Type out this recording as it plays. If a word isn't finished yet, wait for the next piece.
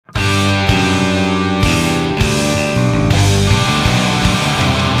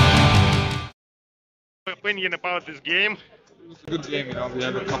opinion about this game? It's a good game, you know. We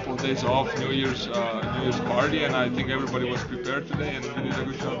had a couple of days off, New Year's party, and I think everybody was prepared today, and we did a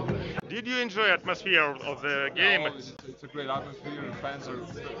good job. Did you enjoy the atmosphere of the game? Always. It's a great atmosphere. The fans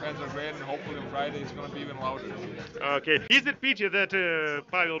are great, and hopefully on Friday it's going to be even louder. Okay. Is it pity that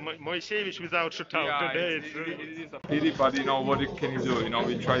Pavel Moisevich without shootout today? It is a pity, but you know what can you do? You know,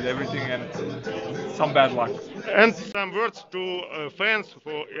 we tried everything, and some bad luck. And some words to fans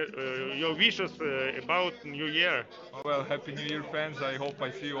for your wishes about New Year. Well, Happy New Year, fans. I hope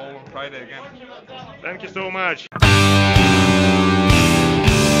I see you all on Friday again. Thank you so much.